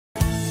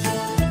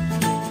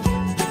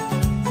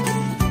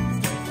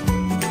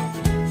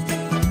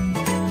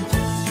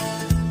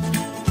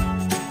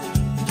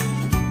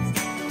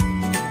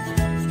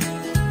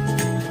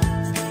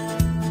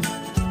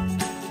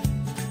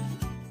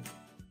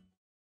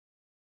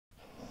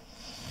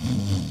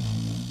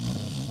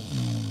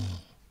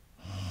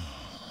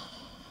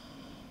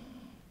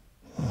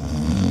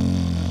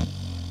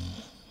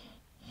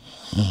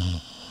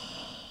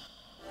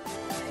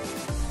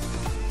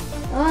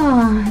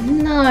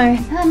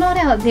not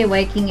out there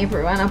waking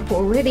everyone up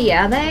already,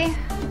 are they?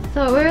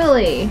 So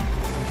early.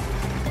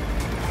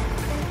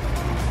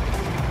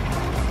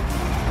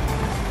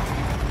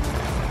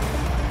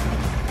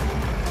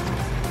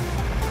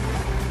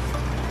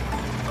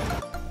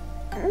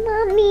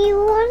 Mummy,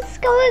 what's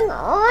going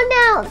on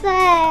out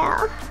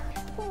there?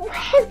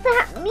 Where's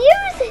that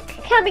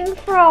music coming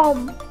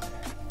from?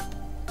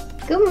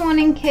 Good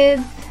morning,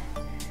 kids.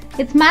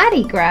 It's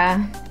Mardi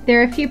Gras.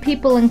 There are a few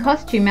people in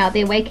costume out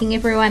there waking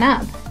everyone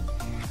up.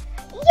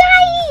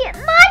 Yay!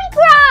 Mardi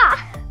Gras!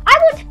 I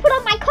want to put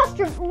on my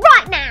costume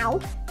right now.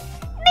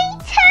 Me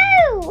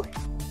too!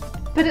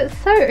 But it's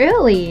so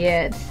early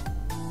yet.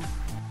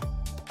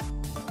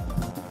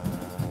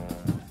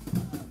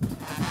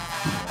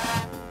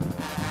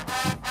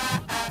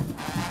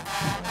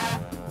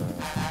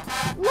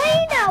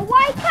 Lena,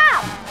 wake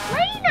up!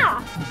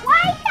 Lena,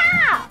 wake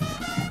up!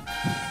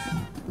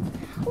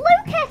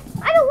 Lucas,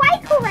 I'm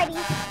awake already.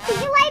 See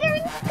you later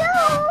in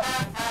school.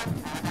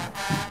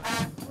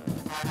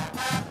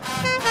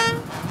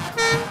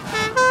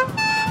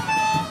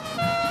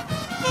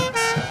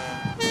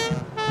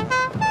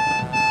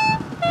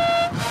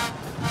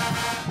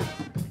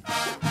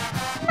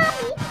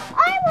 Mummy,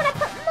 I want to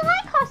put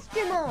my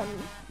costume on.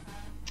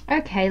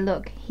 Okay,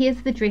 look,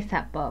 here's the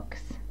dress-up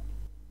box.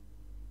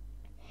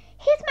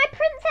 Here's my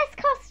princess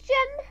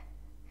costume.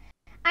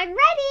 I'm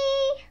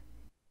ready.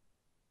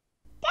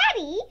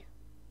 Daddy,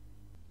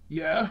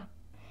 Yeah?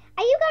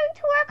 are you going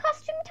to wear a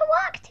costume to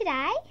work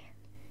today?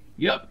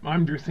 Yep,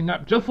 I'm dressing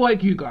up just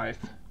like you guys.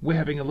 We're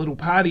having a little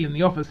party in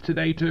the office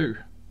today too.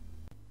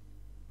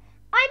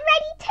 I'm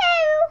ready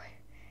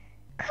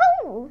too.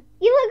 Cool.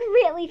 You look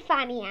really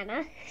funny,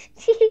 Anna.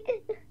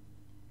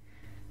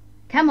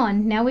 Come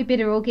on, now we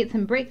better all get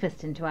some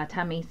breakfast into our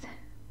tummies.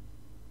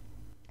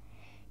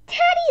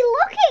 Daddy,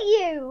 look at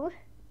you.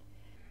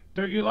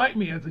 Don't you like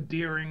me as a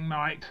daring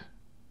knight?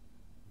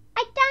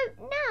 I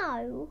don't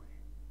know.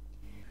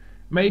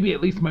 Maybe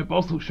at least my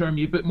boss will show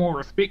me a bit more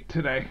respect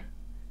today.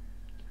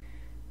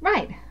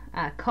 Right,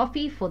 a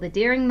coffee for the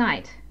daring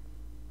knight.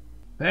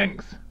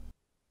 Thanks.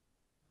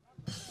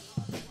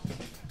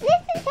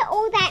 Listen to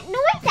all that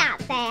noise out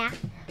there.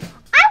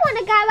 I want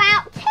to go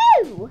out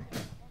too.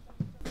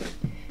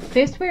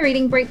 First we're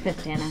eating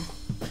breakfast, Anna.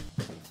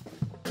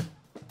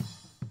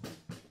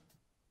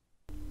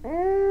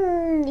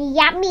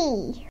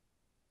 Yummy.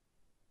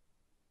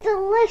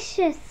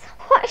 Delicious.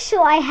 What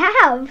shall I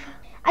have?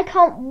 I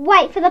can't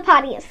wait for the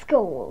party at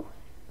school.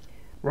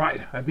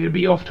 Right, I better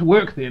be off to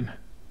work then.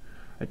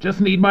 I just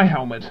need my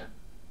helmet.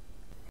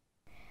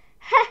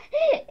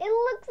 It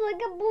looks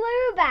like a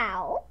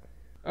bluebell.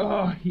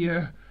 Oh,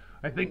 yeah,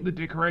 I think the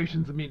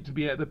decorations are meant to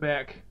be at the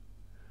back.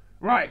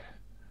 Right,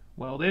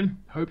 well then,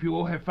 hope you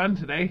all have fun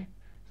today.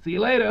 See you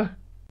later.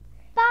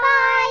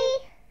 Bye.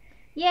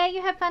 Yeah,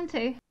 you have fun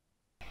too.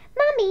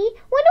 Mummy,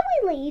 when are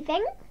we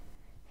leaving?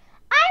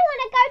 I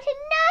want to go to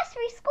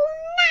nursery school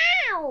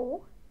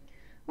now.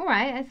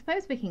 Alright, I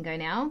suppose we can go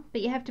now,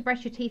 but you have to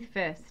brush your teeth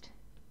first.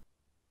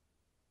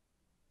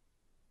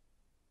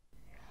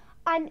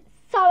 I'm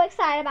so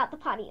excited about the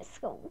party at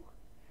school.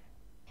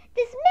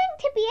 There's meant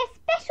to be a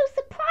special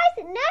surprise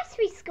at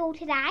nursery school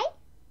today.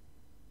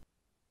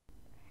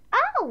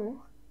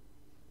 Oh.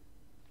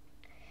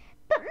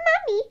 But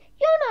Mummy,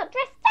 you're not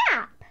dressed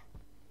up.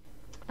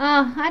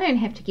 Oh, I don't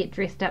have to get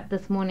dressed up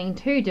this morning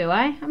too, do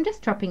I? I'm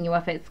just dropping you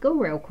off at school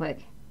real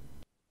quick.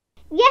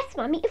 Yes,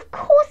 Mummy, of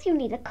course you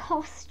need a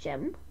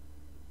costume.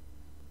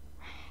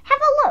 Have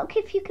a look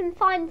if you can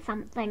find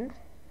something.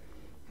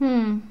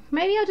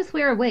 Maybe I'll just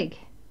wear a wig.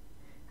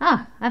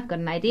 Ah, I've got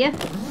an idea.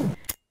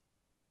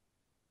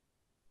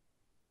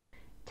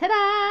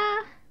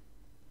 Ta-da!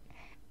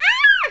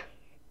 Ah!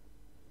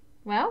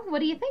 Well, what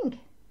do you think?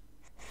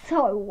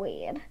 So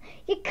weird.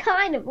 You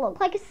kind of look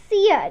like a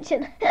sea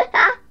urchin.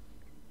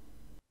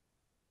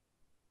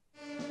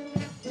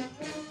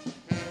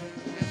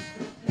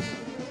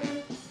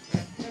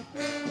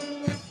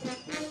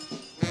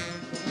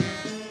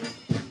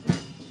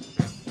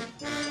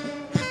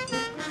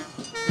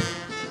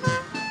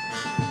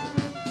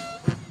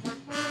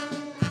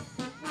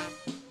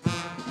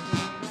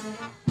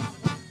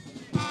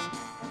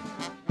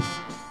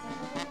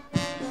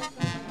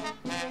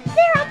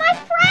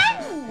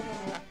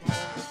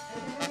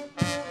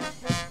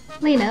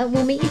 Lena,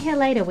 we'll meet you here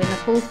later when the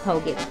fool's pole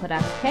gets put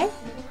up, okay?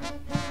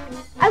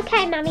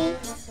 Okay, Mummy.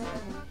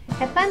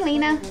 Have fun,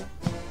 Lena.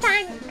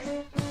 Thanks.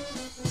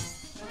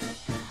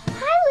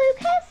 Hi,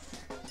 Lucas.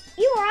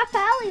 You were up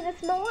early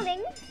this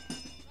morning.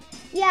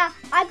 Yeah,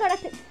 I got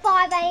up at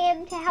 5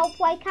 a.m. to help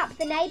wake up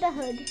the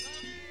neighborhood.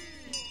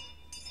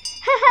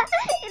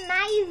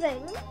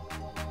 Amazing.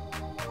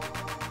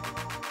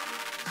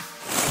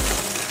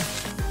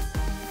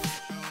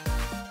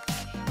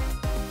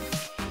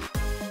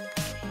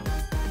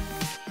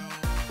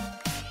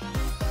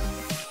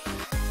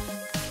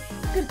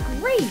 Good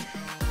grief!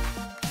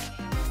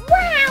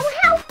 Wow,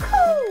 how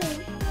cool!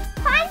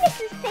 Hi,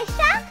 Mrs.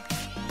 Fisher.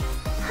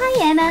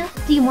 Hi, Anna.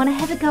 Do you want to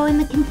have a go in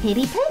the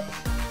confetti pit?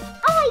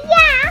 Oh,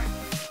 yeah.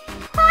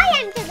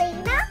 Hi,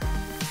 Angelina.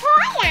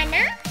 Hi,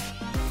 Anna.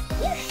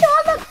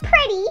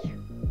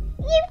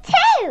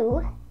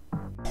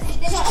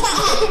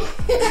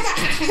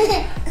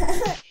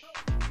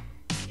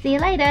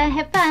 later.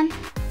 Have fun.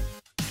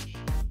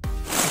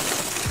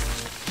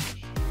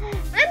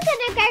 I'm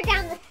gonna go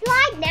down the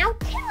slide now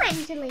too,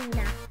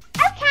 Angelina.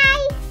 Okay.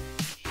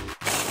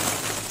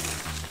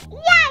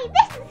 Yay,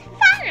 this is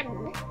fun.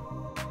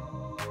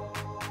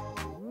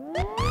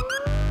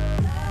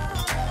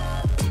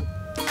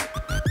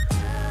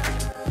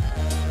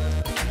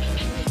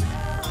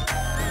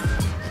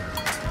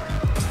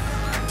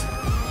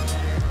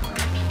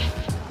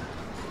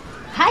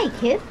 Hi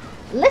kids,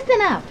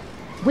 listen up.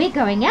 We're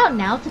going out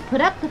now to put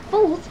up the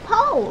Fool's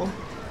Pole.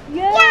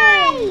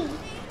 Yay!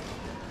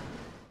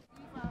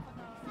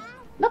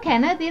 Look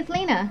Hannah, there's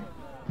Lena.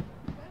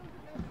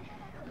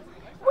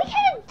 We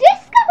had a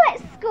disco at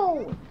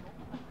school.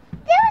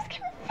 There was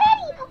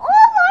confetti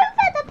all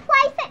over the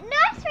place at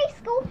nursery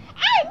school,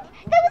 and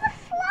there was a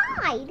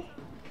slide.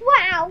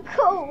 Wow,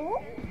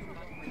 cool.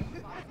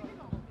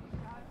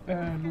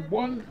 And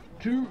 1,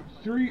 2,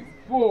 3,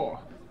 4.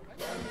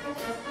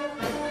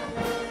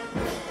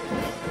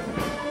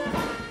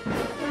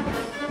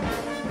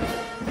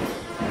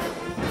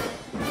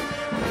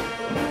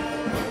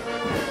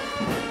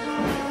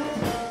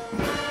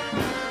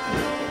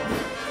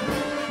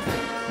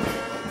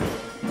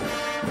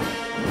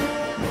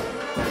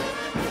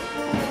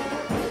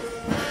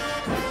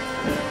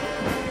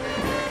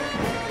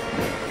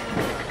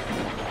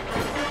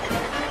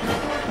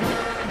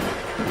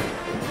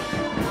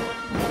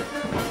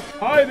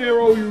 Hi there,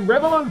 all you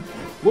revelers!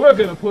 We're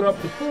gonna put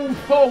up the Fool's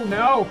Pole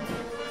now!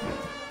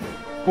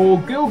 All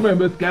guild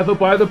members gather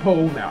by the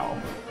pole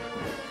now.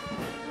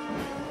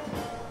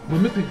 We're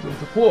missing some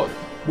supports.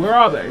 Where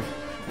are they?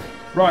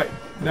 Right,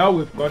 now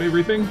we've got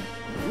everything.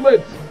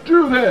 Let's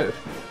do this!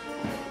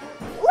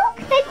 Look,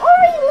 they've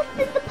already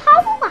lifted the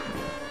pole up.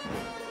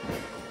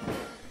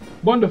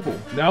 Wonderful,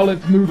 now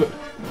let's move it.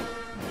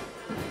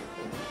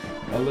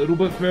 A little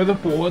bit further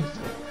forwards.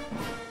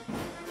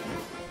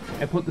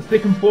 And put the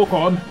second fork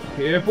on.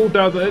 Careful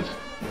does it.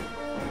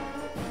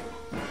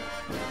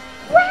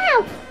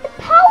 Wow, the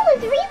pole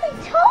is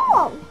really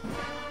tall.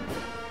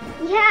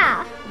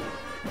 Yeah.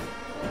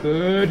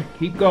 Good,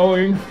 keep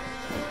going.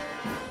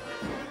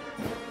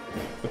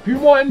 A few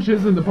more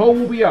inches and the pole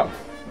will be up.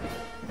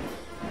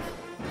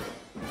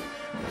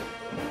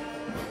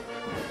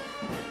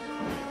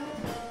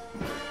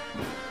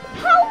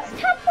 The pole's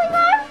tumbling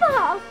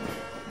over.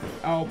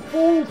 Our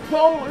Fool's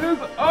Pole is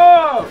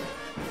up!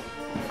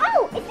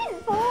 Oh, it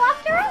didn't fall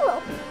after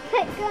all.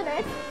 Thank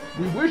goodness.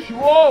 We wish you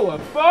all a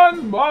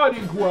fun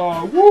Mardi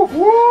Gras! Whoop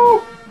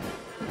whoop!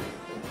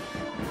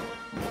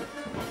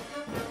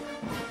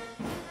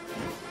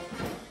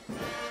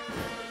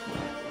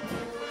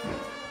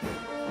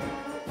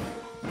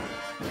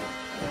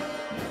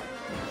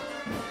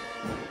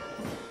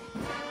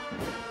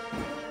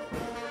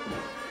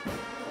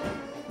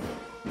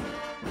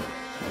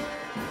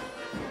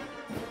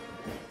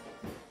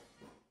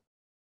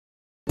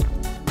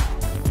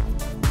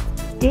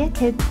 Dear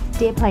kids,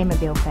 dear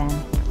Playmobil fans,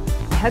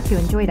 I hope you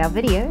enjoyed our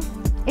video.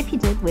 If you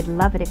did, we'd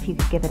love it if you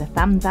could give it a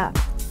thumbs up.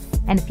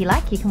 And if you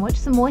like, you can watch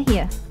some more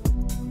here.